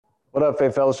What up,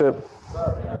 Faith Fellowship?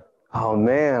 Oh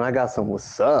man, I got some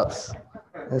what's ups.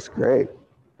 That's great.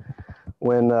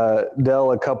 When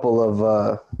Dell a couple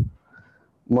of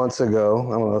months ago,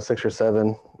 I don't know, 6 or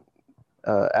 7,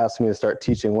 asked me to start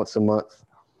teaching once a month,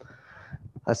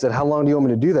 I said, "How long do you want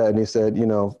me to do that?" And he said,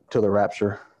 till the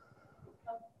rapture.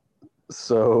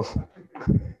 So,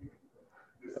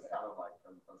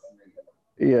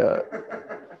 yeah,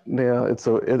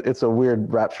 it's a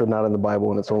weird rapture not in the Bible,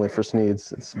 and it's only for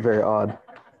Sneeds. It's very odd.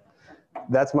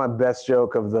 That's my best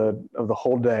joke of the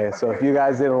whole day. So if you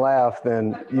guys didn't laugh,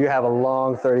 then you have a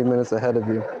long 30 minutes ahead of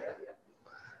you.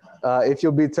 If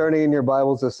you'll be turning in your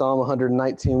Bibles to Psalm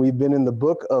 119, we've been in the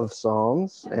book of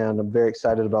Psalms, and I'm very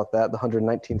excited about that. The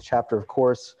 119th chapter, of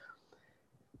course,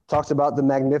 talks about the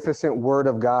magnificent Word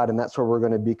of God, and that's where we're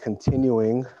going to be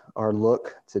continuing our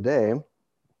look today.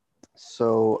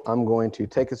 So I'm going to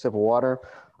take a sip of water,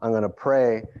 I'm going to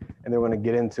pray, and then we're going to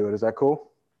get into it. Is that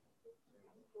cool?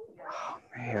 Oh,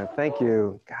 man, thank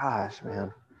you. Gosh,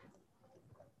 man.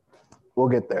 We'll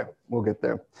get there. We'll get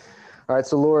there. All right,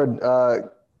 so Lord,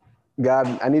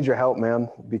 God, I need your help, man,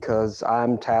 because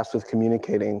I'm tasked with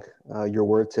communicating your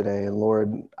word today. And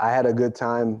Lord, I had a good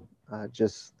time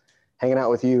just hanging out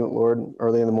with you, Lord,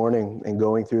 early in the morning and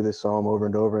going through this psalm over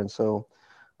and over. And so,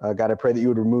 God, I pray that you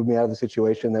would remove me out of the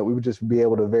situation, that we would just be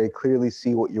able to very clearly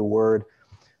see what your word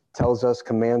tells us,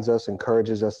 commands us,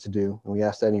 encourages us to do. And we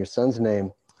ask that in your son's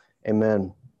name.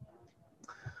 Amen.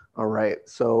 All right,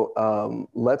 so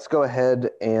let's go ahead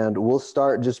and we'll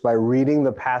start just by reading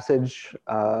the passage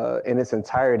in its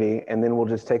entirety, and then we'll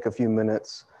just take a few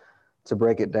minutes to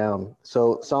break it down.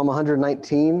 So Psalm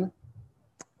 119,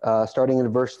 starting in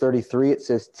verse 33, it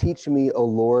says, "Teach me, O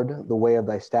Lord, the way of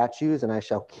thy statutes, and I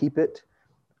shall keep it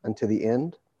unto the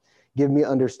end. Give me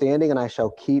understanding, and I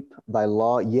shall keep thy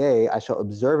law. Yea, I shall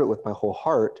observe it with my whole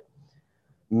heart.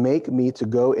 Make me to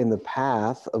go in the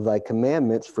path of thy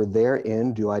commandments, for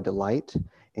therein do I delight.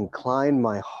 Incline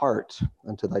my heart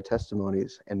unto thy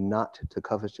testimonies, and not to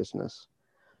covetousness.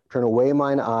 Turn away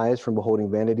mine eyes from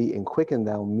beholding vanity, and quicken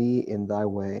thou me in thy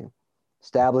way.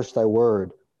 Establish thy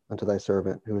word unto thy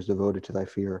servant, who is devoted to thy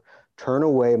fear. Turn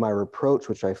away my reproach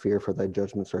which I fear, for thy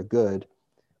judgments are good.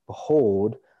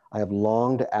 Behold, I have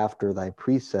longed after thy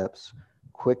precepts.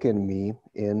 Quicken me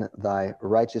in thy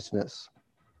righteousness."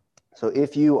 So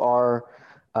if you are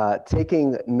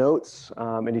taking notes,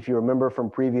 and if you remember from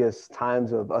previous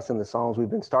times of us in the Psalms, we've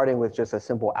been starting with just a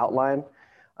simple outline.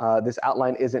 This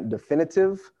outline isn't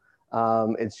definitive.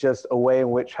 It's just a way in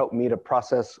which helped me to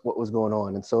process what was going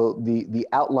on. And so the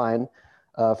outline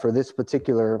for this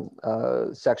particular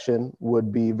section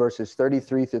would be verses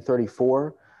 33 through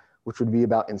 34, which would be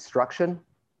about instruction.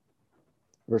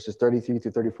 Verses 33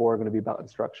 through 34 are going to be about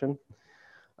instruction.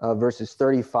 Verses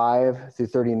 35 through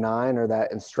 39 are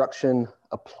that instruction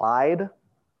applied.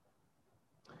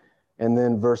 And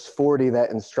then verse 40, that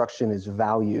instruction is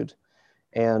valued.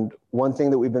 And one thing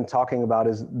that we've been talking about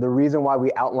is the reason why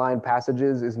we outline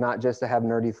passages is not just to have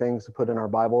nerdy things to put in our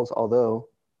Bibles, although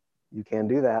you can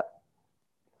do that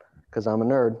because I'm a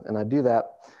nerd and I do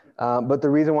that. But the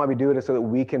reason why we do it is so that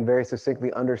we can very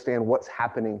succinctly understand what's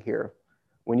happening here.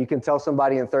 When you can tell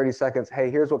somebody in 30 seconds,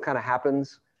 hey, here's what kind of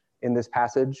happens in this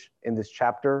passage, in this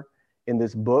chapter, in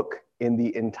this book, in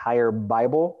the entire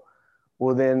Bible,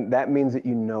 well, then that means that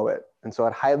you know it. And so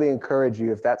I'd highly encourage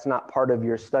you, if that's not part of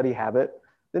your study habit,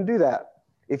 then do that.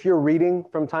 If you're reading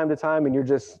from time to time and you're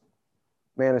just,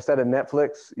 man, instead of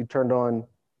Netflix, you turned on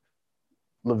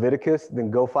Leviticus,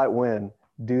 then Go Fight Win.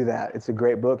 Do that. It's a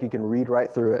great book. You can read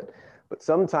right through it. But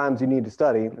sometimes you need to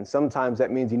study, and sometimes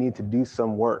that means you need to do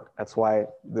some work. That's why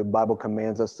the Bible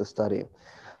commands us to study.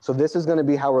 So this is going to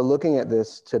be how we're looking at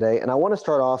this today. And I want to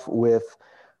start off with,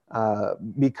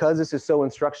 because this is so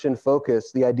instruction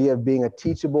focused, the idea of being a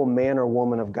teachable man or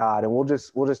woman of God. And we'll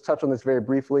just touch on this very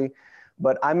briefly,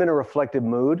 but I'm in a reflective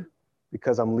mood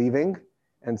because I'm leaving.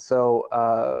 And so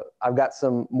I've got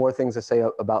some more things to say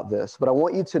about this, but I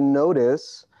want you to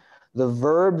notice the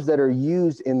verbs that are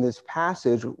used in this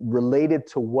passage related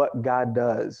to what God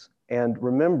does. And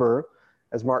remember,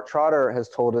 as Mark Trotter has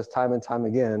told us time and time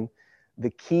again,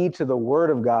 the key to the word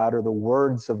of God are the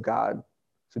words of God.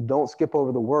 So don't skip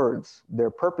over the words.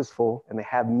 They're purposeful and they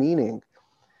have meaning.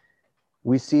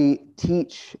 We see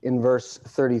teach in verse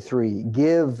 33,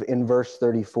 give in verse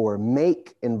 34,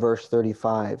 make in verse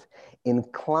 35,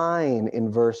 incline in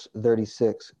verse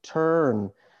 36, turn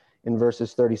in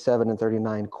verses 37 and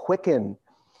 39, quicken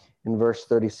in verse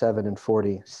 37 and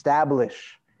 40,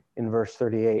 establish in verse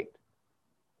 38.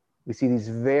 We see these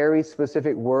very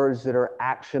specific words that are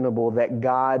actionable that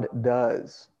God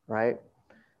does, right?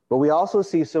 But we also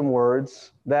see some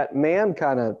words that man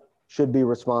kind of should be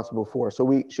responsible for. So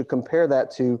we should compare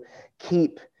that to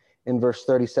keep in verse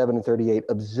 37 and 38,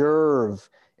 observe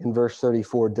in verse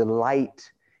 34,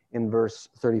 delight in verse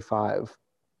 35.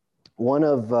 One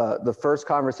of the first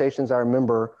conversations I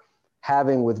remember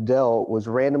having with Dell was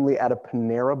randomly at a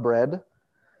Panera Bread.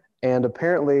 And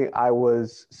apparently I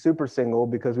was super single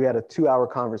because we had a 2-hour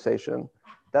conversation.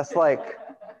 That's like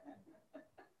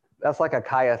a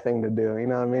Kaya thing to do, you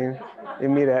know what I mean? You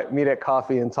meet at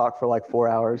coffee and talk for like 4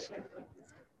 hours.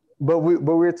 But we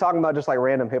were talking about just like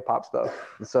random hip hop stuff.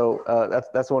 So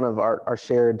that's one of our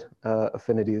shared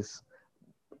affinities.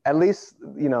 At least,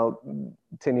 10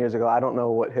 years ago, I don't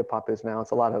know what hip hop is now.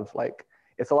 It's a lot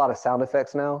of sound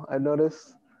effects now, I've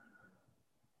noticed.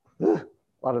 A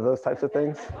lot of those types of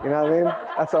things. You know what I mean?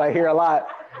 That's what I hear a lot.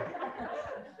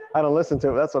 I don't listen to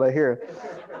it, but that's what I hear.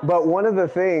 But one of the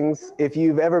things, if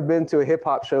you've ever been to a hip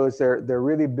hop show, is they're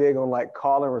really big on like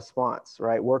call and response,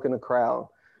 right? Working the crowd.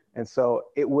 And so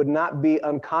it would not be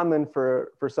uncommon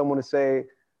for someone to say,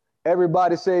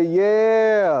 everybody say,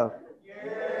 yeah.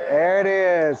 There it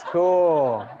is.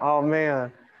 Cool. Oh,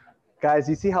 man. Guys,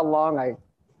 you see how long I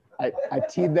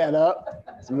teed that up?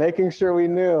 It's making sure we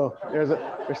knew there's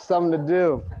something to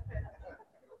do.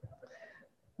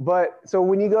 But so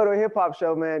when you go to a hip hop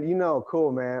show, man,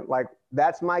 cool, man. Like,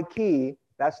 that's my key.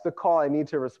 That's the call I need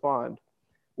to respond.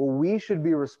 Well, we should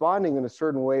be responding in a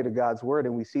certain way to God's word.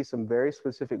 And we see some very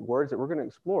specific words that we're going to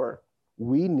explore.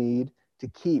 We need to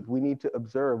keep, we need to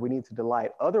observe, we need to delight.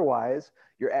 Otherwise,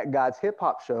 you're at God's hip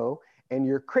hop show and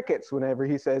you're crickets whenever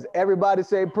he says, everybody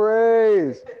say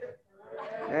praise.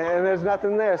 And there's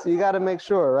nothing there. So you got to make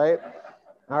sure, right?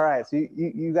 All right. So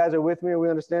you guys are with me? Are we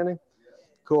understanding?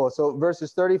 Cool. So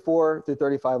verses 34 through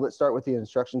 35, let's start with the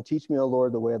instruction. Teach me, O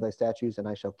Lord, the way of thy statutes, and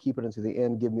I shall keep it unto the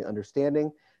end. Give me understanding,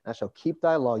 and I shall keep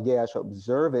thy law. Yea, I shall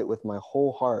observe it with my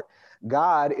whole heart.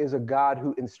 God is a God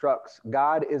who instructs.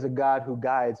 God is a God who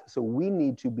guides. So we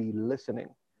need to be listening.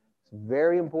 It's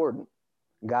very important.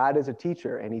 God is a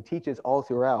teacher, and he teaches all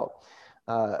throughout.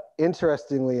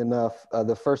 Interestingly enough,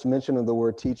 the first mention of the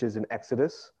word teach is in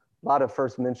Exodus. A lot of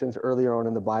first mentions earlier on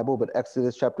in the Bible, but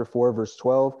Exodus chapter 4, verse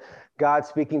 12, God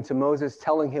speaking to Moses,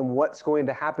 telling him what's going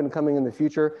to happen coming in the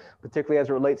future, particularly as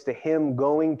it relates to him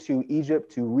going to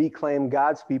Egypt to reclaim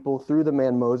God's people through the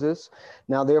man Moses.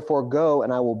 Now, therefore, go,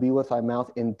 and I will be with thy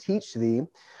mouth and teach thee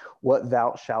what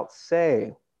thou shalt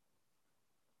say.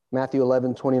 Matthew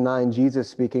 11:29, Jesus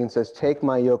speaking says, take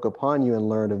my yoke upon you and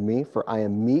learn of me, for I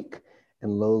am meek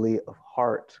and lowly of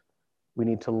heart. We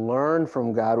need to learn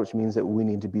from God, which means that we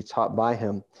need to be taught by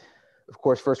him. Of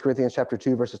course, 1 Corinthians chapter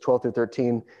 2, verses 12 through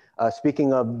 13,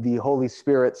 speaking of the Holy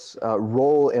Spirit's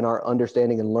role in our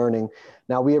understanding and learning.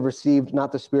 Now we have received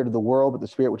not the spirit of the world, but the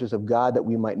spirit which is of God, that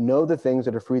we might know the things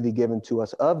that are freely given to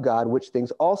us of God, which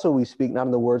things also we speak, not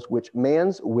in the words which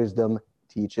man's wisdom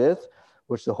teacheth,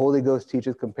 which the Holy Ghost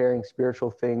teacheth, comparing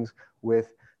spiritual things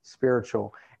with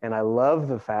spiritual. And I love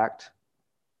the fact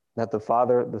that the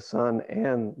Father, the Son,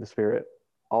 and the Spirit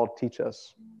all teach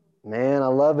us. Man, I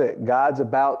love it. God's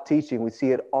about teaching. We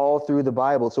see it all through the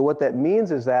Bible. So what that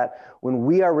means is that when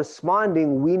we are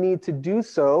responding, we need to do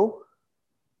so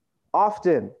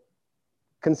often,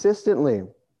 consistently.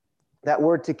 That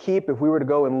word to keep, if we were to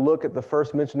go and look at the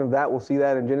first mention of that, we'll see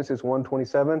that in Genesis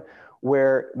 1:27,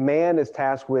 where man is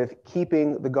tasked with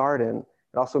keeping the garden.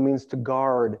 It also means to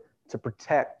guard, to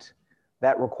protect.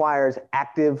 That requires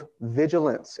active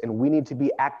vigilance, and we need to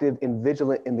be active and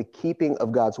vigilant in the keeping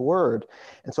of God's word.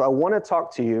 And so I want to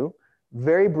talk to you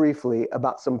very briefly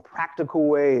about some practical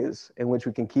ways in which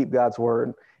we can keep God's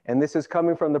word. And this is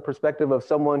coming from the perspective of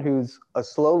someone who's a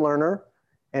slow learner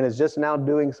and is just now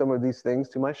doing some of these things,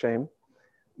 to my shame,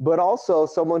 but also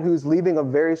someone who's leaving a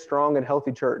very strong and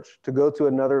healthy church to go to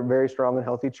another very strong and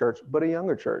healthy church, but a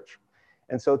younger church.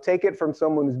 And so take it from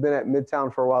someone who's been at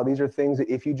Midtown for a while. These are things that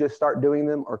if you just start doing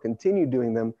them or continue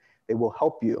doing them, they will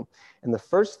help you. And the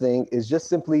first thing is just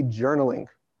simply journaling.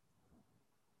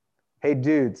 Hey,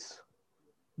 dudes,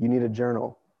 you need a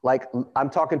journal. Like, I'm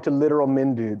talking to literal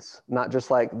men dudes, not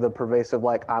just like the pervasive,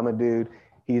 like, I'm a dude,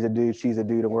 he's a dude, she's a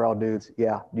dude, and we're all dudes.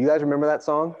 Yeah. Do you guys remember that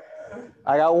song?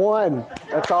 I got one.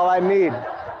 That's all I need.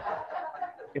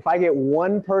 If I get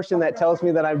one person that tells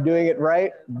me that I'm doing it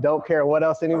right, don't care what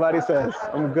else anybody says.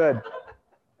 I'm good.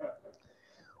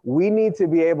 We need to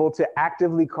be able to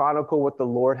actively chronicle what the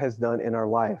Lord has done in our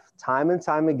life. Time and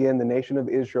time again, the nation of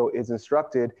Israel is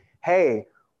instructed, hey,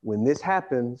 when this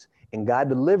happens and God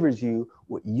delivers you,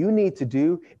 what you need to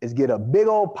do is get a big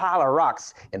old pile of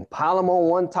rocks and pile them on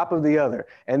one top of the other.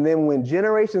 And then when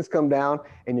generations come down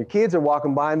and your kids are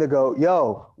walking by and they go,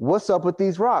 yo, what's up with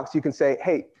these rocks? You can say,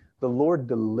 hey, the Lord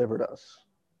delivered us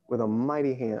with a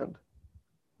mighty hand.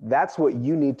 That's what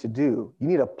you need to do. You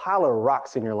need a pile of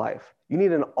rocks in your life. You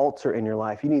need an altar in your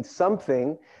life. You need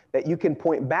something that you can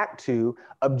point back to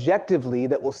objectively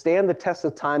that will stand the test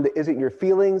of time, that isn't your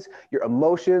feelings, your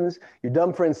emotions, your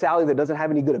dumb friend Sally that doesn't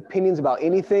have any good opinions about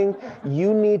anything.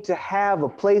 You need to have a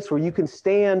place where you can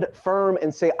stand firm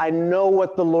and say, I know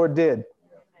what the Lord did,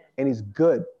 and he's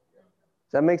good.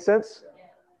 Does that make sense?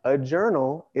 A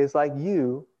journal is like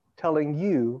you telling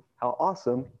you how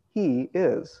awesome he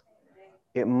is.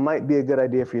 It might be a good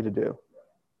idea for you to do.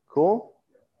 Cool?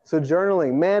 So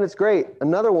journaling, man, it's great.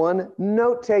 Another one,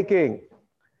 note-taking.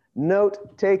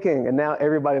 Note-taking. And now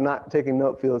everybody not taking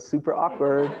note feels super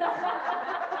awkward.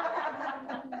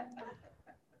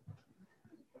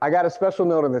 I got a special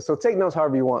note on this. So take notes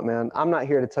however you want, man. I'm not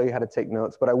here to tell you how to take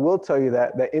notes, but I will tell you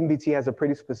that MBT has a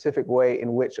pretty specific way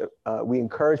in which we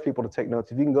encourage people to take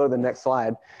notes. If you can go to the next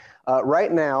slide.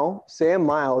 Right now, Sam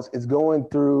Miles is going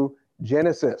through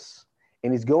Genesis.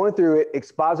 And he's going through it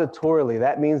expositorily.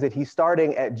 That means that he's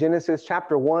starting at Genesis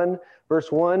chapter 1,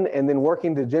 verse 1, and then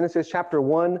working to Genesis chapter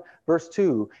 1, verse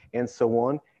 2, and so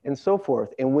on and so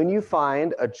forth. And when you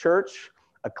find a church,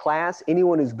 a class,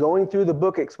 anyone who's going through the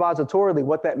book expositorily,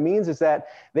 what that means is that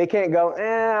they can't go,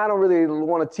 I don't really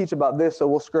want to teach about this, so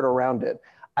we'll skirt around it.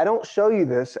 I don't show you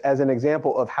this as an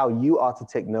example of how you ought to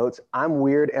take notes. I'm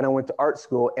weird and I went to art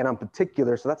school and I'm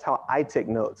particular, so that's how I take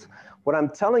notes. What I'm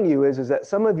telling you is that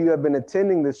some of you have been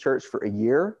attending this church for a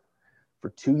year,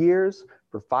 for 2 years,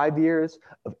 for 5 years,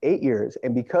 of 8 years.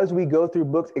 And because we go through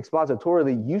books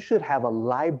expositorily, you should have a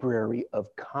library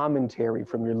of commentary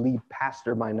from your lead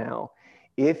pastor by now.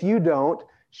 If you don't,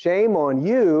 shame on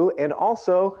you, and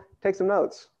also take some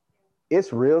notes.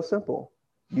 It's real simple.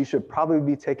 You should probably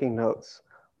be taking notes.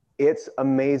 It's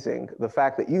amazing, the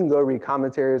fact that you can go read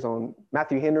commentaries on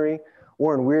Matthew Henry,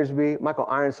 Warren Wiersbe, Michael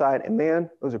Ironside, and man,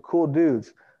 those are cool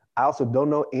dudes. I also don't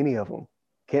know any of them,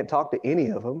 can't talk to any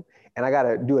of them, and I got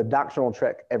to do a doctrinal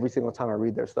check every single time I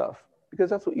read their stuff, because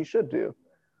that's what you should do.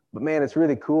 But man, it's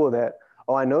really cool that,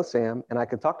 oh, I know Sam, and I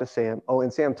can talk to Sam. Oh,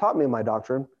 and Sam taught me my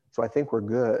doctrine, so I think we're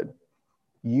good.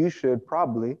 You should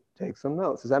probably take some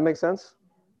notes. Does that make sense?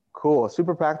 Cool,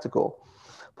 super practical.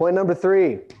 Point number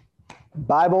 3,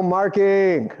 Bible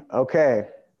marking. Okay,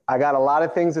 I got a lot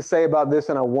of things to say about this,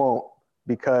 and I won't,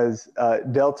 because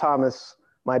Del Thomas,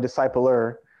 my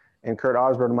discipler, and Kurt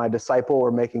Osborne, my disciple,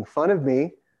 were making fun of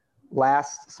me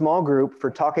last small group for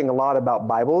talking a lot about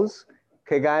Bibles.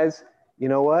 Okay, guys, you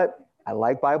know what? I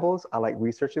like Bibles. I like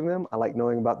researching them. I like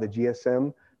knowing about the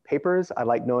GSM papers. I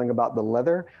like knowing about the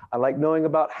leather. I like knowing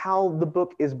about how the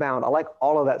book is bound. I like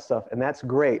all of that stuff, and that's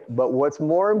great. But what's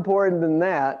more important than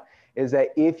that is that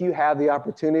if you have the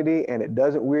opportunity and it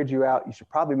doesn't weird you out, you should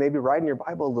probably maybe write in your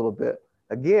Bible a little bit.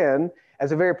 Again,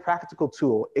 as a very practical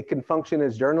tool. It can function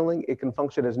as journaling. It can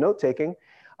function as note-taking.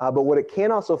 But what it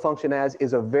can also function as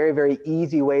is a very, very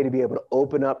easy way to be able to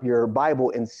open up your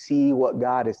Bible and see what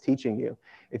God is teaching you.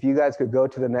 If you guys could go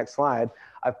to the next slide.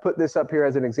 I've put this up here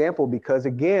as an example because,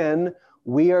 again,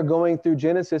 we are going through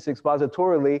Genesis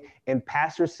expositorily, and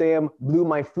Pastor Sam blew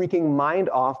my freaking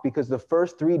mind off because the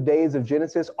first 3 days of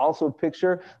Genesis also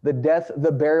picture the death,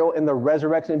 the burial, and the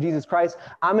resurrection of Jesus Christ.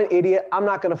 I'm an idiot. I'm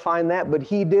not going to find that, but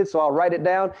he did, so I'll write it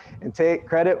down and take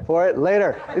credit for it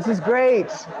later. This is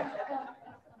great.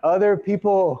 Other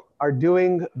people are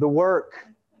doing the work.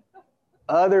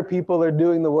 Other people are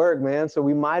doing the work, man, so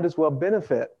we might as well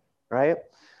benefit, right?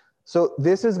 So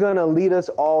this is going to lead us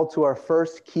all to our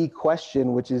first key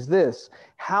question, which is this: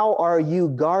 how are you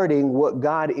guarding what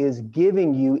God is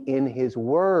giving you in his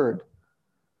word?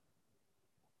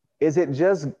 Is it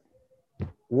just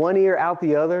one ear out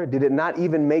the other? Did it not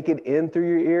even make it in through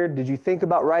your ear? Did you think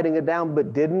about writing it down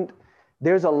but didn't?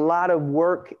 There's a lot of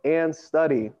work and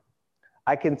study.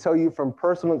 I can tell you from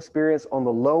personal experience, on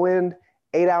the low end,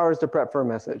 8 hours to prep for a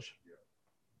message.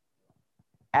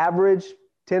 Average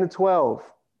 10 to 12.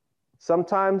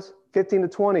 Sometimes 15 to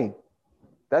 20.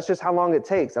 That's just how long it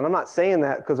takes. And I'm not saying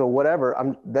that because of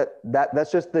whatever.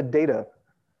 That's just the data.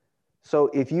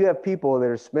 So if you have people that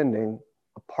are spending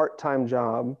a part-time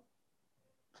job,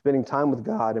 spending time with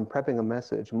God and prepping a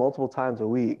message multiple times a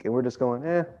week, and we're just going,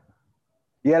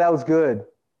 yeah, that was good.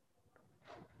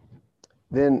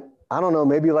 Then, I don't know,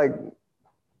 maybe like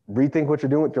rethink what you're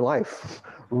doing with your life.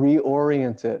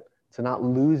 Reorient it to not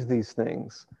lose these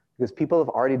things, because people have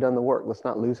already done the work. Let's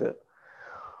not lose it.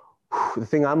 The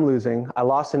thing I'm losing, I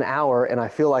lost an hour, and I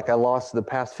feel like I lost the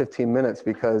past 15 minutes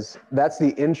because that's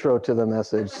the intro to the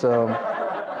message. So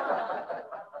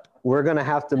we're going to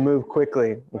have to move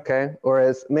quickly, okay? Or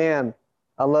as, man,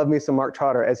 I love me some Mark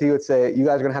Trotter. As he would say, you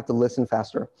guys are going to have to listen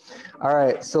faster. All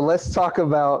right, so let's talk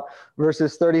about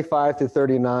verses 35 through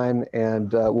 39,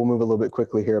 and we'll move a little bit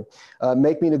quickly here.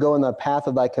 Make me to go in the path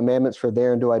of thy commandments, for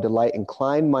therein do I delight.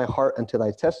 Incline my heart unto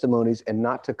thy testimonies, and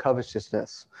not to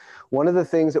covetousness. One of the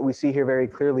things that we see here very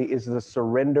clearly is the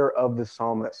surrender of the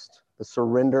psalmist. The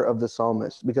surrender of the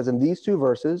psalmist. Because in these two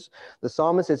verses, the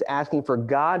psalmist is asking for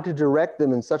God to direct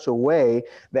them in such a way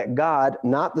that God,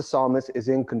 not the psalmist, is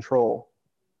in control.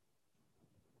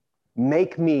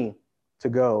 Make me to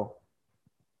go.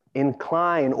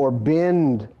 Incline or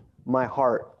bend my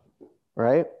heart,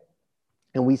 right?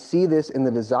 And we see this in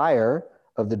the desire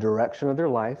of the direction of their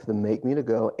life, the make me to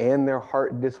go, and their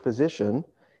heart disposition,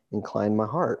 incline my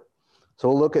heart. So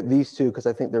we'll look at these two because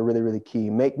I think they're really, really key.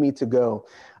 Make me to go.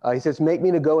 He says, make me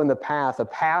to go in the path. A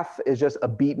path is just a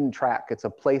beaten track. It's a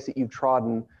place that you've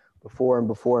trodden before and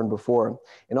before and before.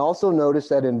 And also notice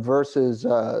that in verses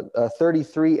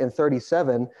 33 and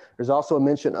 37, there's also a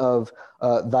mention of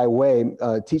thy way.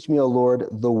 Teach me, O Lord,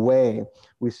 the way,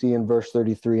 we see in verse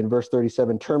 33. In verse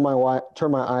 37, turn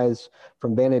my eyes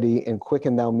from vanity and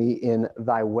quicken thou me in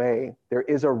thy way. There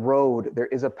is a road, there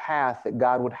is a path that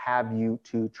God would have you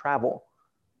to travel,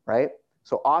 right?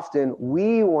 So often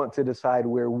we want to decide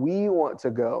where we want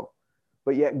to go,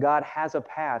 but yet God has a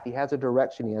path, he has a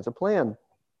direction, he has a plan.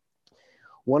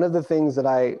 One of the things that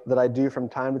I do from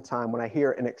time to time when I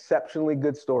hear an exceptionally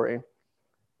good story,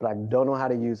 but I don't know how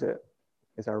to use it,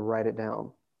 is I write it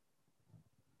down.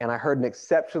 And I heard an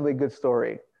exceptionally good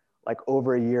story like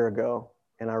over a year ago,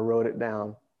 and I wrote it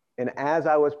down. And as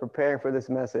I was preparing for this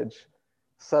message,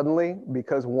 suddenly,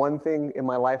 because one thing in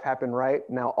my life happened right,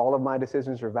 now all of my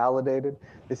decisions are validated.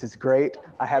 This is great.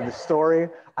 I have the story.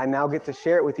 I now get to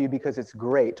share it with you because it's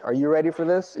great. Are you ready for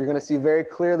this? You're going to see very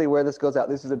clearly where this goes out.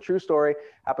 This is a true story.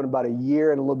 Happened about a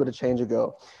year and a little bit of change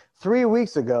ago. 3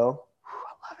 weeks ago,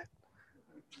 I love it,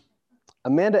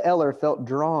 Amanda Eller felt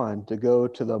drawn to go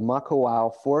to the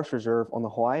Makawao Forest Reserve on the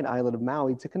Hawaiian island of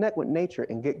Maui to connect with nature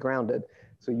and get grounded.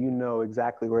 So you know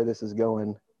exactly where this is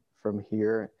going from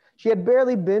here. She had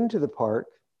barely been to the park,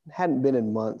 hadn't been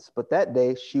in months, but that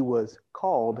day she was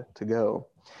called to go.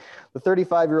 The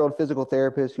 35-year-old physical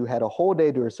therapist who had a whole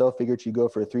day to herself figured she'd go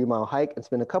for a 3-mile hike and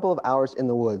spend a couple of hours in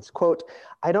the woods. Quote,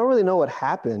 I don't really know what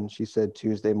happened, she said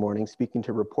Tuesday morning, speaking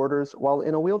to reporters while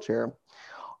in a wheelchair.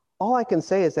 All I can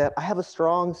say is that I have a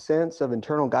strong sense of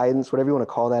internal guidance, whatever you want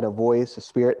to call that, a voice, a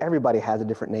spirit. Everybody has a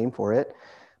different name for it.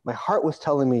 My heart was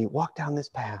telling me, walk down this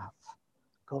path,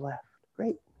 go left,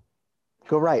 great.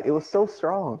 Go right. It was so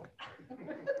strong.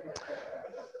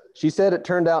 She said it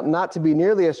turned out not to be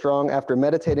nearly as strong after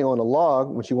meditating on a log.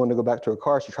 When she wanted to go back to her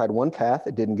car, she tried one path.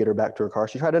 It didn't get her back to her car.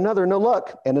 She tried another, no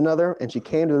luck, and another. And she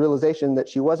came to the realization that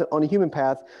she wasn't on a human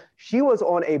path. She was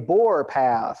on a boar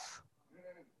path.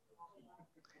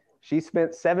 She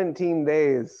spent 17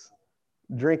 days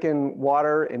drinking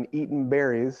water and eating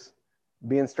berries,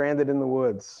 being stranded in the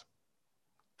woods.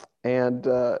 And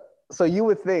so you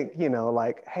would think,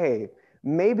 like, hey,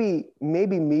 maybe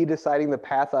me deciding the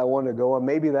path I want to go on,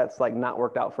 maybe that's like not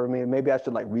worked out for me. Maybe I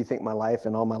should like rethink my life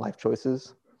and all my life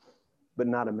choices, but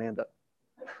not Amanda.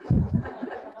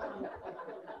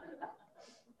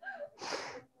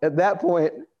 At that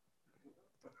point,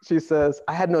 she says,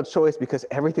 I had no choice because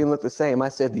everything looked the same. I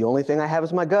said, the only thing I have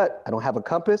is my gut. I don't have a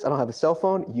compass. I don't have a cell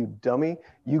phone. You dummy.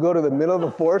 You go to the middle of the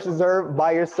forest reserve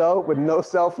by yourself with no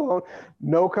cell phone,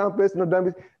 no compass, no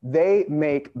dummies. They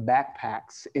make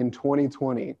backpacks in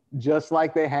 2020, just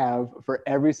like they have for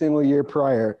every single year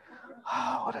prior.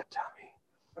 Oh, what a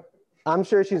dummy. I'm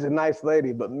sure she's a nice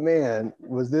lady, but man,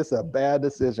 was this a bad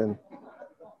decision.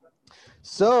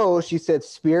 So she said,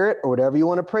 Spirit, or whatever you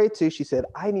want to pray to, she said,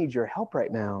 I need your help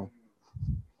right now.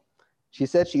 She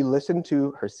said she listened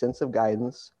to her sense of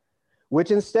guidance,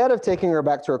 which instead of taking her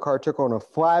back to her car, took her on a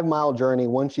 5-mile journey,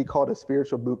 one she called a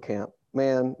spiritual boot camp.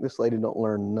 Man, this lady don't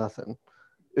learn nothing,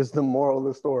 is the moral of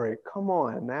the story. Come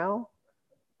on now.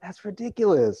 That's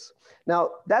ridiculous.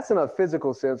 Now, that's in a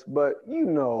physical sense, but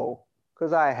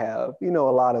because I have, a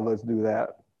lot of us do that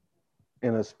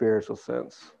in a spiritual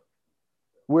sense.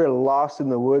 We're lost in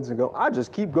the woods and go, I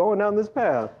just keep going down this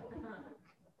path.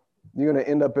 You're going to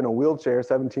end up in a wheelchair,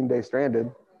 17 days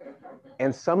stranded.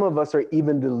 And some of us are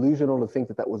even delusional to think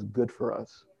that that was good for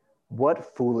us.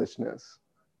 What foolishness.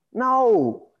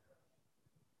 No.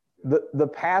 The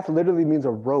path literally means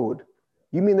a road.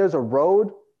 You mean there's a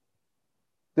road?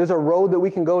 There's a road that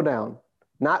we can go down.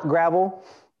 Not gravel,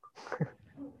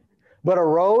 but a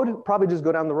road. Probably just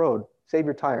go down the road. Save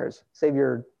your tires. Save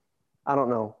your, I don't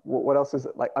know. What else is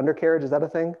it? Like undercarriage? Is that a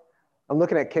thing? I'm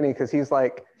looking at Kenny because he's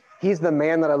the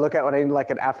man that I look at when I need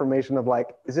like an affirmation of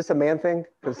like, is this a man thing?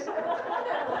 Because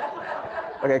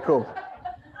Okay, cool.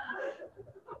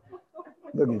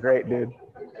 Looking great, dude.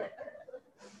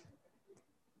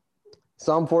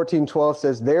 Psalm 14:12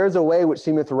 says, there is a way which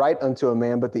seemeth right unto a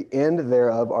man, but the end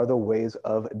thereof are the ways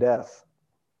of death.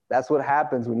 That's what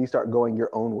happens when you start going your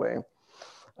own way.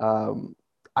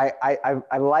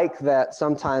 I like that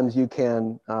sometimes you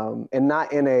can, and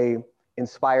not in a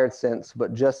inspired sense,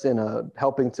 but just in a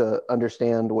helping to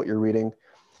understand what you're reading,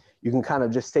 you can kind of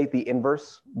just state the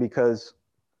inverse, because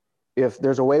if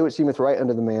there's a way which seemeth right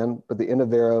unto the man, but the end of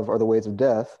thereof are the ways of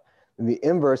death, and the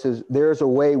inverse is there is a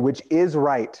way which is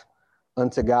right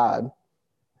unto God,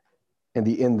 and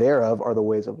the end thereof are the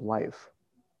ways of life.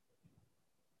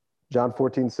 John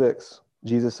 14:6,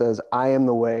 Jesus says, I am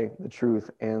the way, the truth,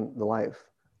 and the life.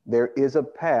 There is a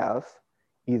path,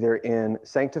 either in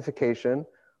sanctification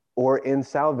or in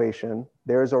salvation.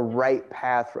 There is a right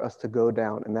path for us to go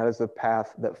down, and that is the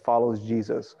path that follows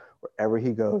Jesus wherever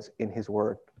he goes in his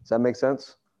word. Does that make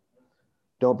sense?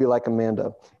 Don't be like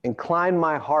Amanda. Incline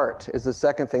my heart is the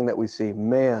second thing that we see.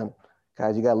 Man,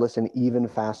 guys, you got to listen even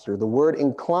faster. The word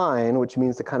incline, which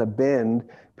means to kind of bend,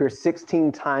 appears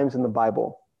 16 times in the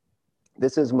Bible.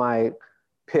 This is my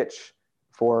pitch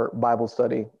for Bible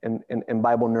study and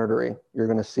Bible nerdery. You're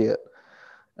going to see it.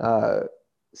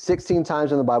 16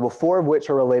 times in the Bible, 4 of which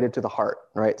are related to the heart,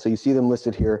 right? So you see them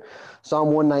listed here. Psalm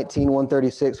 119,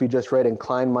 136, we just read,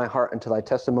 incline my heart unto thy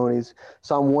testimonies.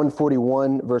 Psalm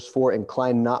 141, verse 4,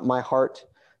 incline not my heart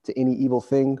to any evil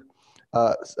thing.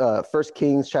 1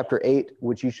 Kings chapter 8,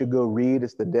 which you should go read.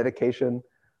 It's the dedication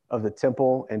of the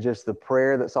temple, and just the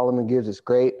prayer that Solomon gives is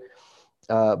great.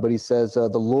 But he says, the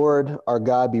Lord our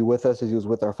God be with us as he was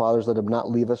with our fathers. Let him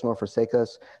not leave us nor forsake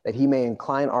us, that he may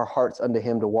incline our hearts unto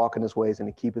him to walk in his ways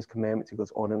and to keep his commandments. He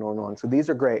goes on and on and on. So these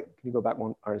are great. Can you go back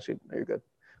one? All right, no, you're good.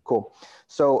 Cool.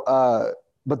 So,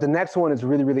 but the next one is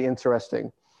really, really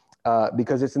interesting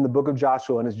because it's in the book of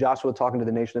Joshua, and it's Joshua talking to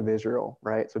the nation of Israel,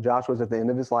 right? So Joshua's at the end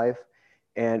of his life,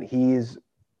 and he's,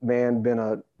 man, been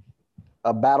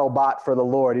a battle bot for the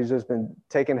Lord. He's just been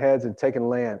taking heads and taking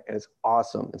land, and it's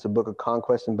awesome. It's a book of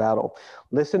conquest and battle.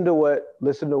 Listen to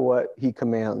what he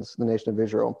commands the nation of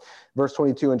Israel. Verse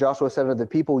 22, and Joshua said unto the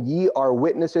people, ye are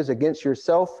witnesses against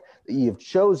yourself that ye have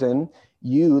chosen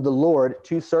you, the Lord,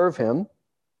 to serve him.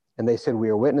 And they said, we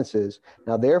are witnesses.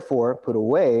 Now therefore put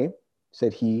away,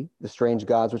 said he, the strange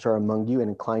gods which are among you, and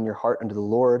incline your heart unto the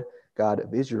Lord God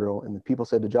of Israel. And the people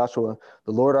said to Joshua,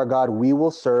 the Lord our God we will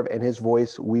serve, and his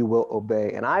voice we will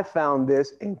obey. And I found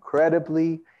this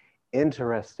incredibly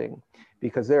interesting,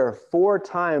 because there are 4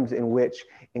 times in which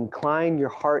incline your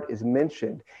heart is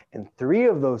mentioned, and 3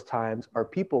 of those times are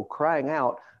people crying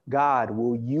out, God,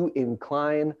 will you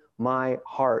incline my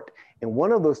heart? And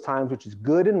one of those times, which is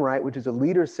good and right, which is a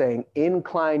leader saying,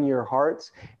 incline your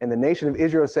hearts, and the nation of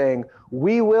Israel saying,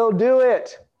 we will do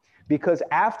it. Because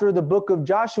after the book of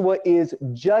Joshua is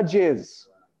Judges.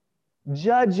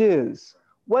 Judges.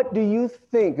 What do you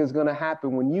think is going to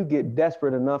happen when you get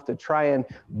desperate enough to try and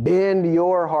bend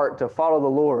your heart to follow the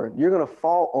Lord? You're going to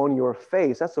fall on your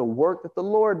face. That's a work that the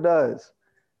Lord does.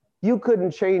 You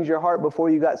couldn't change your heart before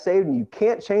you got saved, and you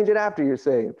can't change it after you're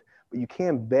saved. But you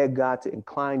can beg God to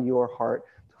incline your heart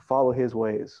to follow his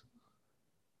ways.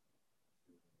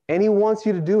 And he wants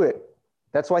you to do it.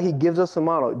 That's why he gives us a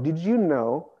model. Did you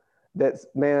know that,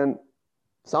 man,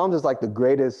 Psalms is like the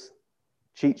greatest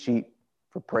cheat sheet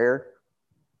for prayer?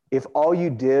 If all you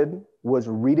did was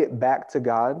read it back to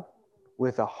God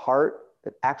with a heart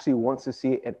that actually wants to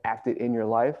see it and act it in your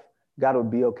life, God would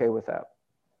be okay with that.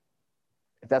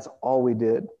 If that's all we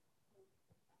did.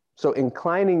 So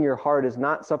inclining your heart is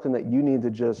not something that you need to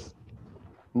just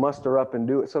muster up and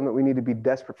do. It's something that we need to be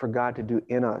desperate for God to do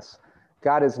in us.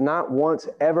 God is not once,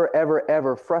 ever, ever,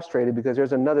 ever frustrated because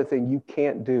there's another thing you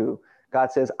can't do.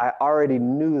 God says, I already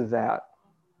knew that.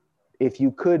 If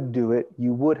you could do it,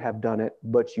 you would have done it,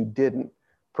 but you didn't.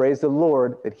 Praise the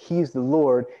Lord that he's the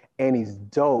Lord, and he's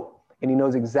dope, and he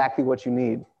knows exactly what you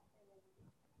need.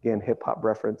 Again, hip hop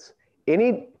reference.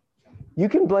 You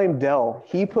can blame Dell.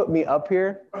 He put me up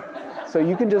here, so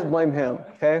you can just blame him,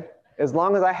 okay? As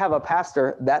long as I have a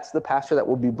pastor, that's the pastor that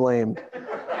will be blamed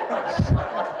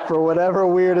for whatever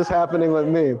weird is happening with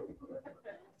me.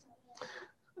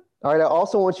 All right, I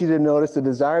also want you to notice the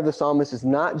desire of the psalmist is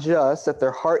not just that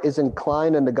their heart is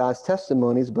inclined unto God's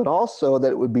testimonies, but also that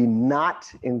it would be not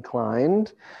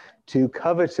inclined to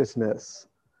covetousness.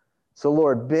 So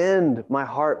Lord, bend my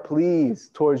heart,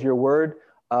 please, towards your word,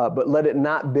 but let it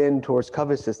not bend towards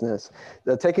covetousness.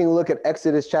 Taking a look at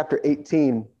Exodus chapter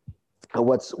 18,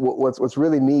 what's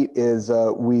really neat is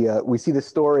we see the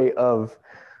story of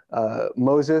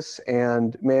Moses,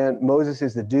 and man, Moses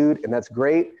is the dude, and that's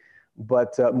great.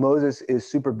 But Moses is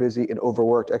super busy and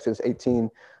overworked. Exodus 18,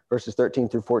 verses 13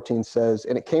 through 14 says,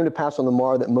 and it came to pass on the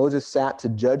morrow that Moses sat to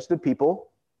judge the people,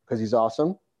 because he's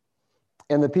awesome.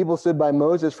 And the people stood by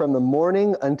Moses from the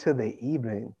morning until the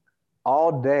evening,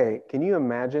 all day. Can you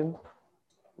imagine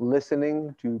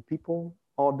listening to people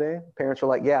all day? Parents are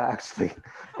like, yeah, actually,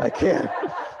 I can.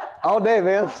 All day,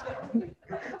 man.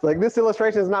 It's like, this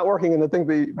illustration is not working in the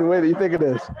way that you think it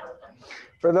is.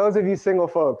 For those of you single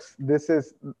folks,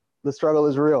 the struggle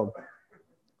is real.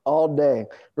 All day.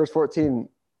 Verse 14,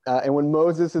 and when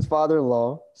Moses, his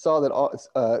father-in-law, saw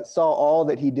all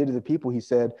that he did to the people, he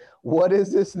said, what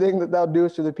is this thing that thou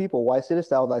doest to the people? Why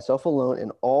sittest thou thyself alone,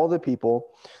 and all the people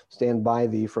stand by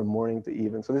thee from morning to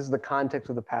even? So this is the context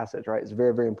of the passage, right? It's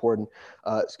very, very important.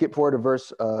 Skip forward to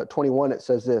verse 21. It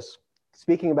says this,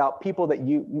 speaking about people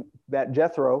that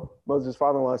Jethro, Moses'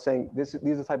 father-in-law, is saying, these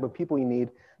are the type of people you need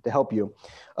to help you.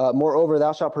 Moreover,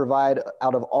 thou shalt provide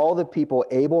out of all the people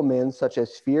able men, such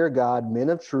as fear God, men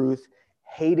of truth,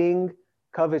 hating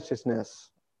covetousness.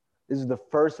 This is the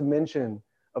first mention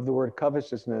of the word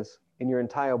covetousness in your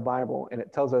entire Bible, and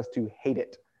it tells us to hate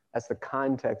it. That's the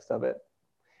context of it.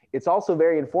 It's also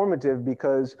very informative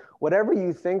because whatever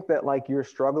you think that like you're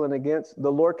struggling against, the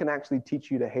Lord can actually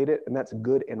teach you to hate it, and that's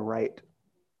good and right.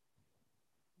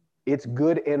 It's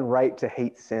good and right to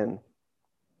hate sin.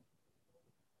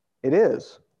 It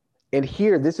is. And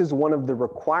here, this is one of the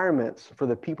requirements for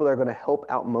the people that are going to help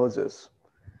out Moses.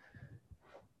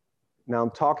 Now,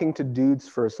 I'm talking to dudes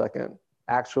for a second,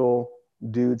 actual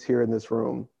dudes here in this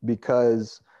room,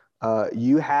 because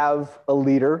you have a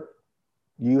leader,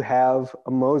 you have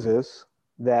a Moses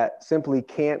that simply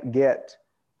can't get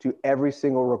to every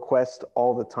single request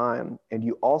all the time. And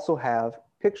you also have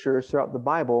pictures throughout the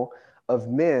Bible of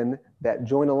men that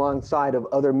join alongside of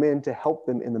other men to help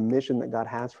them in the mission that God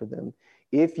has for them.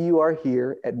 If you are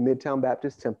here at Midtown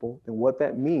Baptist Temple, then what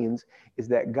that means is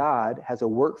that God has a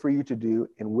work for you to do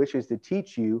and wishes to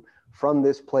teach you from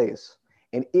this place.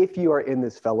 And if you are in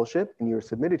this fellowship and you're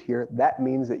submitted here, that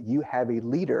means that you have a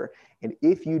leader. And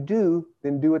if you do,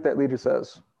 then do what that leader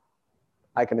says.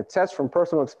 I can attest from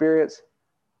personal experience,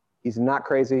 he's not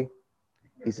crazy.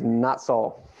 He's not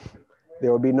Saul.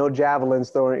 There will be no javelins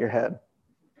thrown at your head.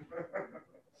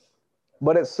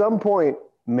 But at some point,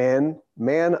 man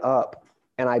up.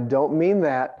 And I don't mean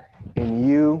that in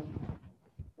you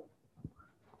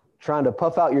trying to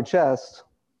puff out your chest.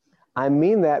 I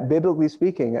mean that biblically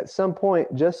speaking. At some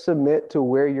point, just submit to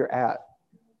where you're at.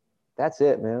 That's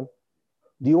it, man.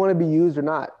 Do you want to be used or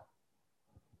not?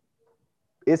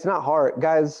 It's not hard.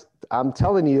 Guys, I'm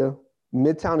telling you,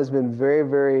 Midtown has been very,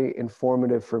 very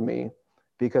informative for me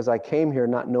because I came here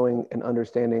not knowing and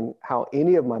understanding how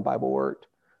any of my Bible worked.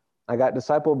 I got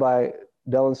discipled by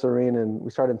Del and Serene, and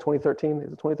we started in 2013.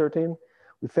 Is it 2013?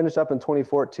 We finished up in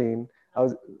 2014.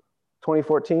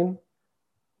 2014? No,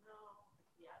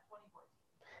 yeah,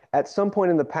 2014. At some point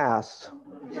in the past,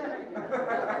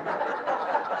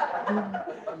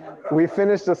 we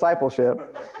finished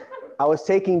discipleship. I was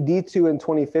taking D2 in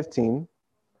 2015.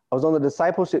 I was on the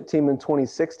discipleship team in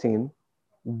 2016.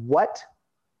 What?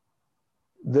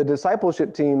 The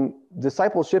discipleship team,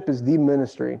 discipleship is the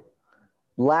ministry.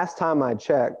 Last time I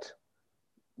checked,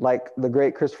 like the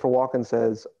great Christopher Walken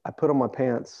says, I put on my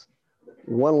pants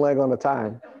one leg on a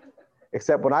time.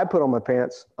 Except when I put on my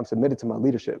pants, I'm submitted to my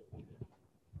leadership.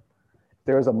 If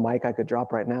there was a mic I could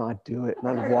drop right now, I'd do it.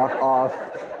 And I'd walk off.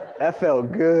 That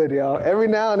felt good, y'all. Every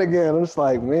now and again, I'm just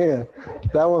like, man,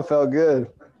 that one felt good.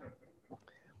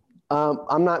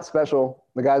 I'm not special.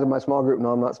 The guys in my small group know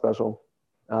I'm not special.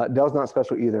 Del's not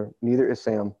special either. Neither is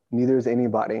Sam. Neither is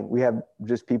anybody. We have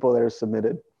just people that are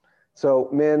submitted. So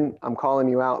men, I'm calling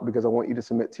you out because I want you to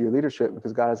submit to your leadership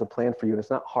because God has a plan for you. And it's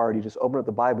not hard. You just open up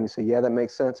the Bible and you say, yeah, that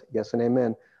makes sense. Yes and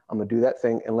amen. I'm going to do that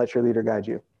thing and let your leader guide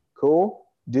you. Cool?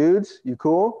 Dudes, you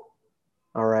cool?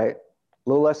 All right. A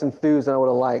little less enthused than I would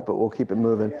have liked, but we'll keep it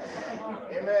moving.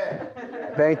 Amen.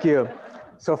 Thank you.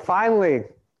 So finally,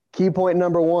 key point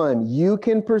number 1, you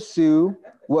can pursue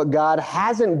what God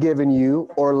hasn't given you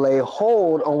or lay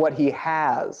hold on what he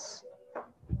has.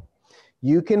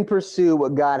 You can pursue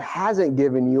what God hasn't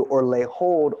given you or lay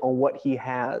hold on what he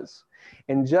has.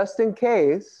 And just in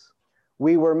case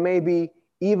we were maybe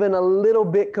even a little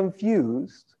bit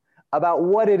confused about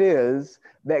what it is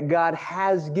that God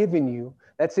has given you,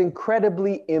 that's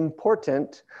incredibly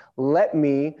important. Let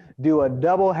me do a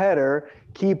double header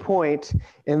key point.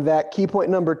 And that key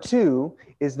point number 2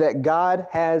 is that God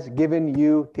has given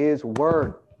you his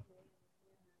word.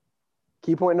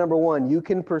 Key point number 1, you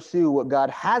can pursue what God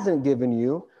hasn't given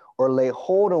you or lay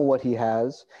hold on what he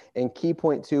has. And key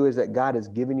point 2 is that God has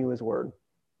given you his word.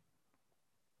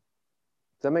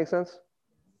 Does that make sense?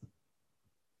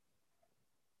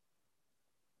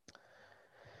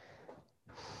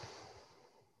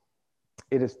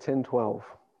 It is 10:12.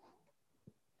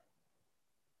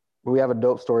 We have a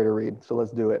dope story to read, so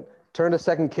let's do it. Turn to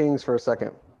 2 Kings for a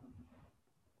second.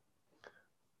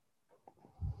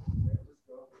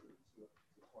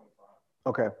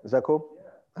 Okay, is that cool?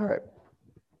 All right.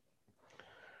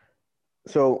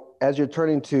 So as you're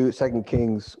turning to 2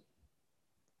 Kings,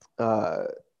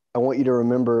 I want you to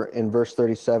remember in verse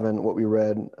 37 what we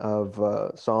read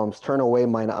of Psalms, turn away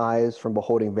mine eyes from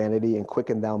beholding vanity and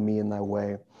quicken thou me in thy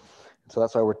way. So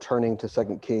that's why we're turning to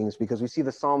 2 Kings, because we see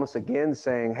the psalmist again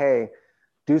saying, hey,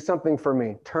 do something for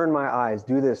me. Turn my eyes,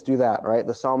 do this, do that, right?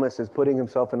 The psalmist is putting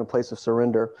himself in a place of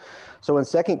surrender. So in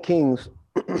 2 Kings,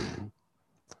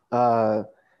 man,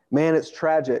 it's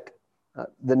tragic.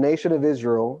 The nation of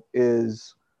Israel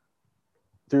is,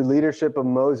 through leadership of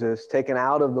Moses, taken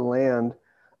out of the land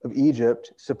of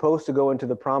Egypt, supposed to go into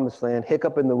the promised land,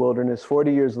 hiccup in the wilderness.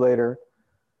 40 years later,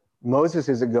 Moses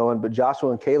isn't going, but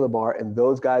Joshua and Caleb are, and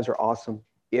those guys are awesome.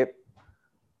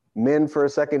 Men, for a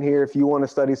second here, if you want to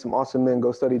study some awesome men,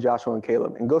 go study Joshua and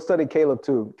Caleb. And go study Caleb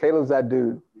too. Caleb's that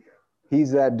dude.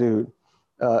 He's that dude.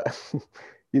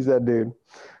 He's that dude.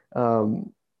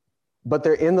 But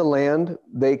they're in the land.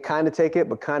 They kind of take it,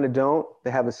 but kind of don't.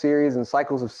 They have a series and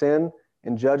cycles of sin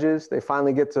and Judges. They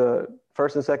finally get to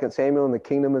 1st and 2nd Samuel, and the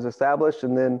kingdom is established.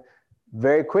 And then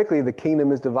very quickly, the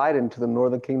kingdom is divided into the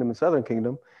northern kingdom and southern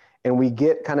kingdom. And we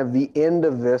get kind of the end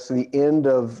of this, the end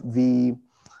of the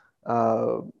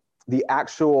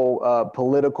actual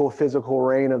political, physical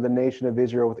reign of the nation of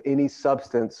Israel with any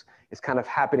substance is kind of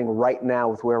happening right now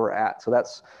with where we're at. So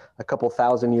that's a couple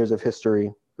thousand years of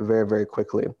history very, very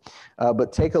quickly.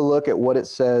 But take a look at what it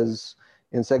says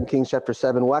in 2 Kings chapter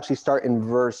 7. We'll actually start in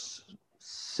verse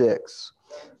 6.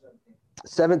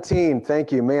 17,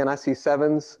 thank you. Man, I see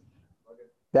sevens.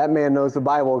 That man knows the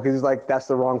Bible because he's like, that's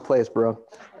the wrong place, bro.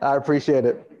 I appreciate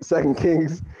it. 2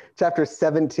 Kings chapter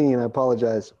 17, I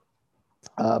apologize.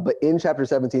 But in chapter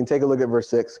 17, take a look at verse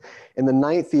 6. In the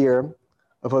 9th year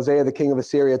of Hosea, the king of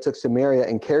Assyria took Samaria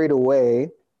and carried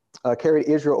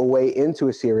Israel away into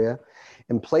Assyria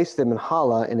and placed them in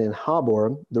Hala and in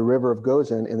Habor, the river of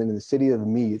Gozan, and then in the city of the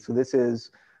Medes. So this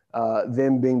is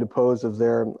them being deposed of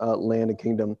their land and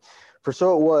kingdom. For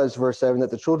so it was, verse 7, that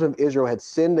the children of Israel had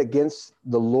sinned against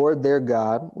the Lord their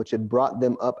God, which had brought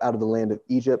them up out of the land of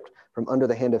Egypt from under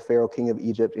the hand of Pharaoh, king of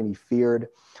Egypt, and he feared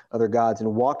other gods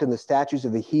and walked in the statutes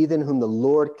of the heathen whom the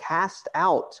Lord cast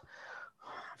out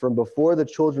from before the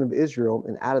children of Israel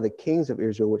and out of the kings of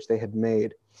Israel, which they had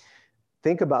made.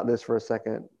 Think about this for a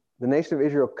second. The nation of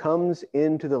Israel comes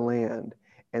into the land,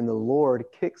 and the Lord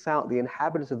kicks out the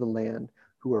inhabitants of the land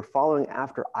who are following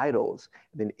after idols.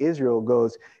 And then Israel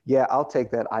goes, yeah, I'll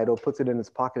take that idol, puts it in its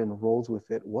pocket and rolls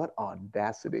with it. What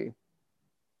audacity.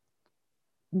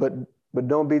 But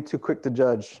don't be too quick to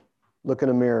judge. Look in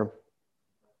a mirror.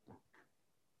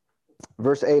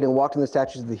 Verse 8, and walked in the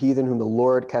statutes of the heathen whom the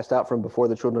Lord cast out from before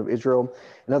the children of Israel,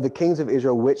 and of the kings of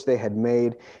Israel which they had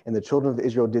made. And the children of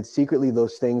Israel did secretly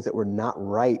those things that were not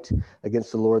right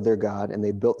against the Lord their God. And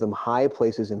they built them high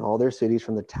places in all their cities,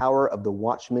 from the tower of the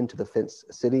watchman to the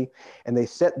fenced city. And they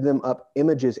set them up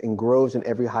images in groves in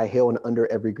every high hill and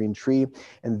under every green tree.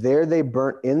 And there they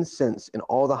burnt incense in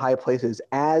all the high places,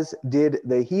 as did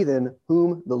the heathen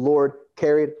whom the Lord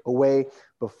carried away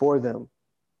before them.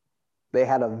 They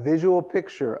had a visual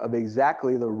picture of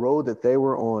exactly the road that they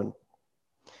were on,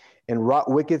 and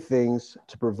wrought wicked things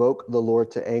to provoke the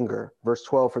Lord to anger. Verse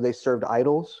 12, for they served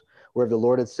idols, where the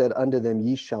Lord had said unto them,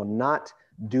 ye shall not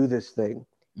do this thing.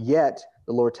 Yet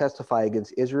the Lord testified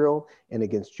against Israel and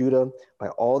against Judah by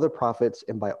all the prophets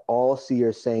and by all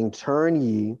seers, saying, turn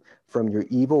ye from your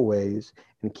evil ways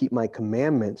and keep my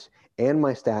commandments and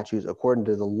my statutes according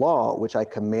to the law which I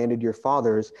commanded your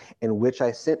fathers and which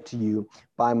I sent to you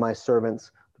by my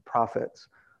servants, the prophets.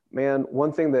 Man,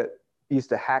 one thing that used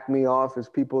to hack me off is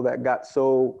people that got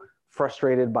so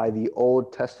frustrated by the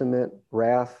Old Testament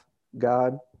wrath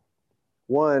God.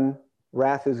 One,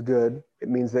 wrath is good. It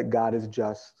means that God is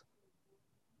just.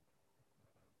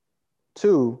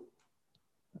 Two,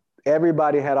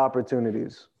 everybody had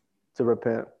opportunities to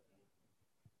repent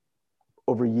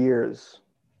over years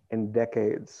and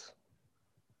decades,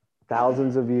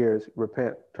 thousands of years.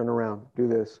 Repent, turn around, do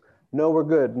this. No, we're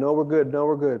good. No, we're good. No,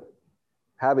 we're good.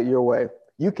 Have it your way.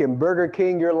 You can Burger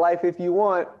King your life if you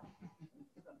want,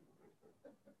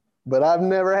 but I've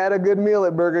never had a good meal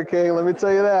at Burger King, let me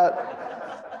tell you that.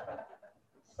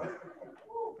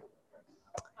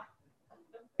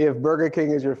 If Burger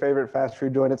King is your favorite fast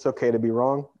food joint, it's okay to be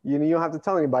wrong. You don't have to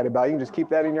tell anybody about it. You can just keep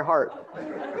that in your heart.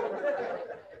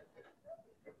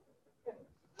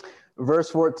 Verse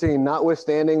 14,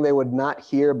 notwithstanding, they would not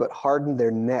hear, but hardened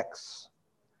their necks,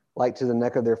 like to the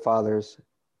neck of their fathers.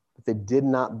 But they did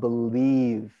not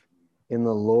believe in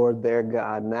the Lord their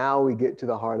God. Now we get to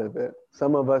the heart of it.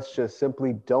 Some of us just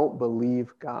simply don't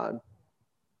believe God.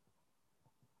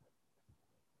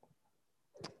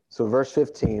 So verse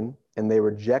 15, and they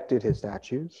rejected his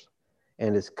statutes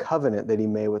and his covenant that he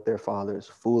made with their fathers,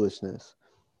 foolishness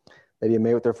that he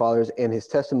made with their fathers, and his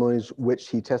testimonies which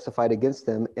he testified against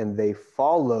them, and they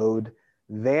followed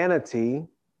vanity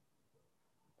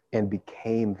and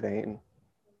became vain.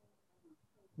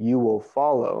 You will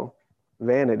follow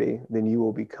vanity, then you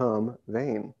will become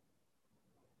vain.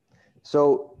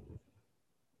 So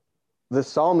the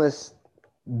psalmist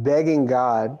begging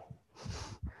God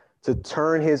to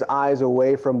turn his eyes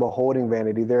away from beholding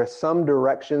vanity. There are some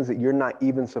directions that you're not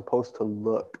even supposed to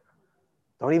look.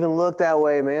 Don't even look that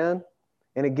way, man.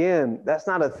 And again, that's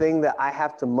not a thing that I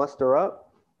have to muster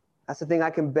up. That's the thing I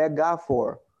can beg God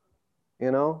for.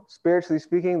 You know, spiritually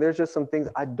speaking, there's just some things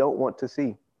I don't want to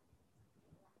see.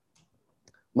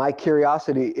 My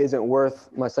curiosity isn't worth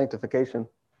my sanctification.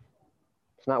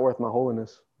 It's not worth my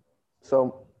holiness.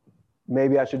 So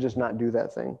maybe I should just not do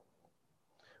that thing.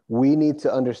 We need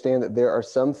to understand that there are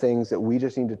some things that we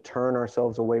just need to turn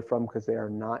ourselves away from because they are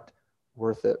not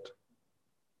worth it.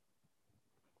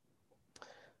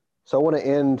 So I want to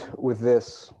end with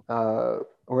this. We're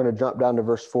going to jump down to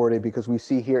verse 40 because we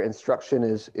see here instruction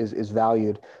is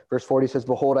valued. Verse 40 says,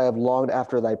 behold, I have longed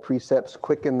after thy precepts.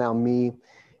 Quicken thou me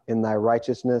in thy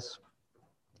righteousness.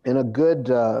 And a good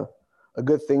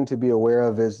thing to be aware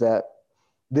of is that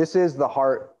this is the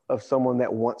heart of someone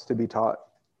that wants to be taught.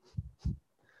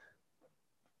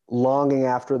 Longing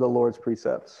after the Lord's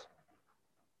precepts.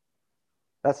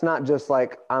 That's not just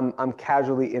like I'm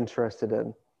casually interested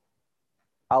in.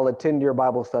 I'll attend your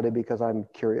Bible study because I'm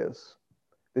curious.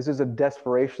 This is a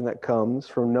desperation that comes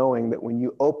from knowing that when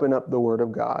you open up the Word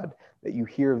of God, that you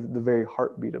hear the very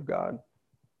heartbeat of God.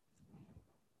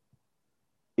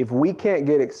 If we can't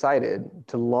get excited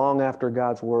to long after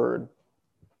God's Word,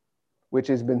 which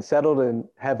has been settled in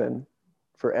heaven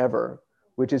forever,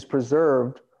 which is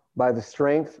preserved by the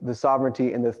strength, the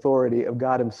sovereignty, and the authority of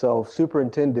God himself,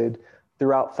 superintended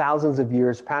throughout thousands of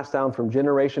years, passed down from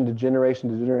generation to generation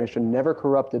to generation, never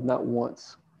corrupted, not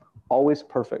once, always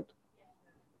perfect,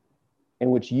 in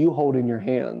which you hold in your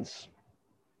hands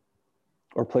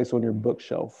or place on your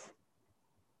bookshelf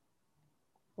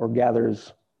or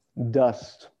gathers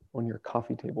dust on your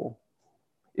coffee table.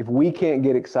 If we can't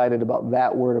get excited about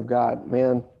that Word of God,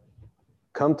 man,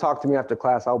 come talk to me after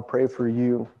class. I'll pray for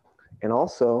you. And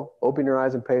also open your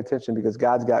eyes and pay attention because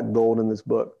God's got gold in this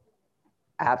book.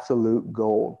 Absolute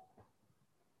gold.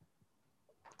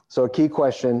 So a key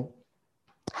question,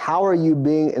 how are you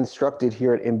being instructed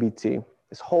here at MBT?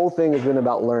 This whole thing has been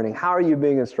about learning. How are you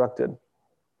being instructed?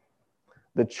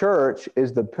 The church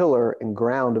is the pillar and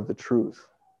ground of the truth.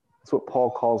 That's what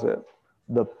Paul calls it,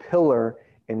 the pillar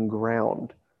and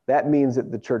ground. That means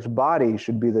that the church body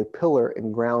should be the pillar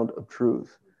and ground of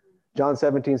truth. John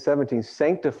 17:17,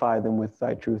 sanctify them with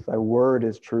thy truth. Thy word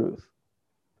is truth.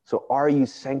 So are you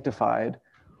sanctified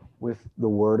with the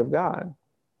Word of God?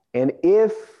 And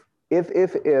if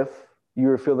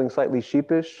you're feeling slightly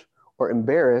sheepish or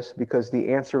embarrassed because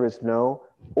the answer is no,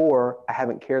 or I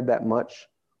haven't cared that much,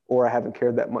 or I haven't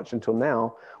cared that much until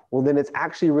now, well, then it's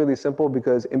actually really simple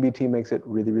because MBT makes it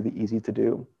really, really easy to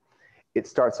do. It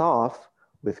starts off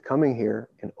with coming here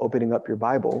and opening up your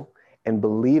Bible and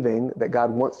believing that God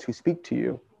wants to speak to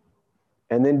you.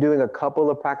 And then doing a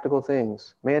couple of practical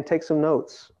things. Man, take some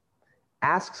notes.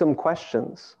 Ask some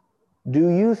questions. Do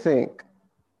you think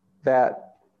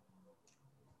that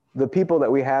the people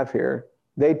that we have here,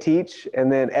 they teach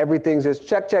and then everything's just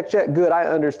check, check, check. Good, I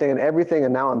understand everything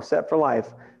and now I'm set for life.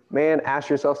 Man, ask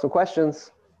yourself some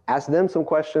questions. Ask them some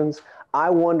questions. I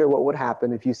wonder what would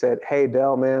happen if you said, hey,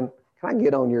 Dell, man, can I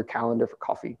get on your calendar for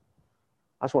coffee?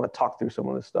 I just want to talk through some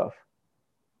of this stuff.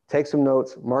 Take some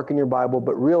notes, mark in your Bible,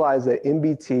 but realize that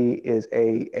MBT is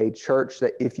a church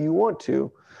that if you want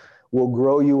to, will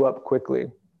grow you up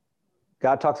quickly.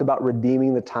 God talks about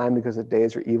redeeming the time because the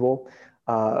days are evil.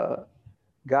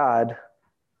 God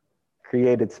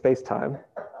created space-time.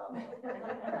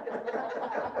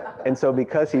 And so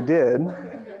because he did,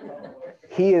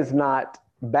 he is not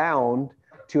bound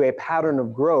to a pattern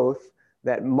of growth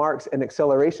that marks an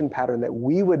acceleration pattern that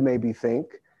we would maybe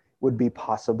think would be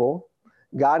possible.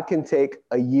 God can take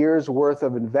a year's worth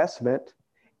of investment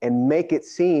and make it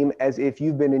seem as if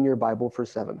you've been in your Bible for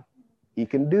 7. He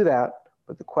can do that,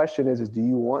 but the question is do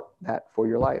you want that for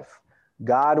your life?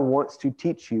 God wants to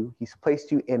teach you. He's placed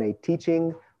you in a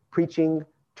teaching, preaching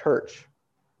church.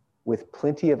 with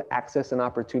plenty of access and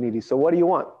opportunity. So what do you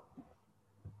want?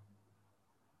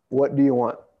 What do you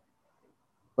want?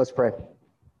 Let's pray.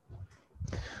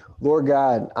 Lord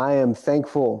God, I am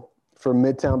thankful for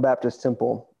Midtown Baptist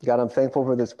Temple. God, I'm thankful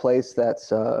for this place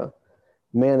that's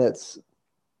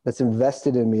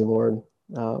invested in me, Lord.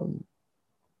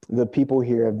 The people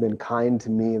here have been kind to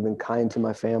me, have been kind to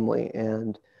my family.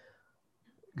 And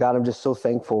God, I'm just so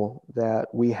thankful that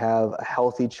we have a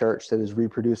healthy church that is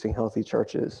reproducing healthy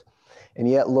churches. And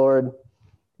yet, Lord,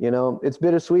 it's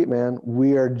bittersweet, man.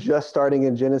 We are just starting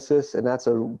in Genesis, and that's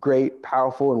a great,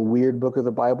 powerful, and weird book of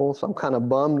the Bible. So I'm kind of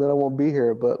bummed that I won't be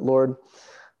here. But Lord,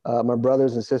 my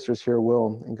brothers and sisters here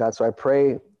will. And God, so I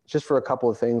pray just for a couple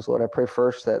of things, Lord. I pray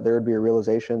first that there would be a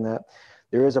realization that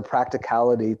there is a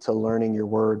practicality to learning your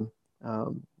word.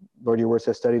 Lord, your word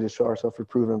says, study to show ourselves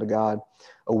approved unto God,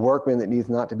 a workman that needs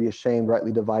not to be ashamed,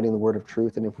 rightly dividing the word of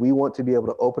truth. And if we want to be able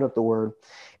to open up the word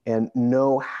and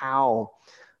know how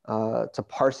to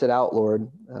parse it out, Lord,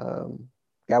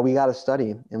 God, we got to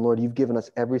study. And Lord, you've given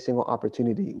us every single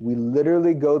opportunity. We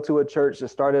literally go to a church that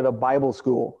started a Bible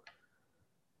school.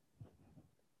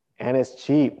 And it's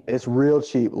cheap. It's real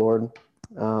cheap, Lord.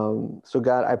 So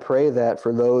God, I pray that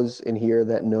for those in here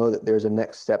that know that there's a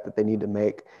next step that they need to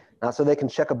make, not so they can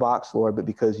check a box, Lord, but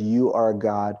because you are a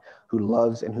God who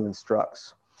loves and who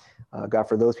instructs. God,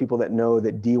 for those people that know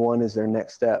that D1 is their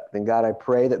next step, then God, I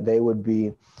pray that they would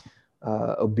be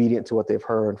obedient to what they've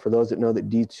heard. For those that know that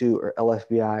D2 or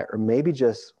LFBI, or maybe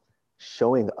just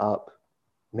showing up,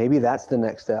 maybe that's the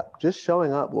next step. Just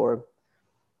showing up, Lord.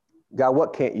 God,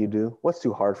 what can't you do? What's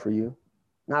too hard for you?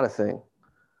 Not a thing.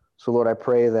 So, Lord, I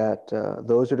pray that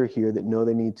those that are here that know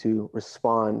they need to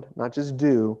respond, not just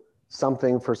do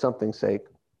something for something's sake,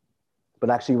 but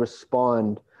actually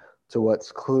respond to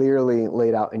what's clearly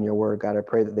laid out in your word. God, I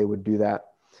pray that they would do that.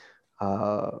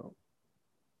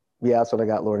 Yeah, that's what I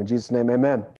got, Lord. In Jesus' name,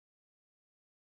 amen.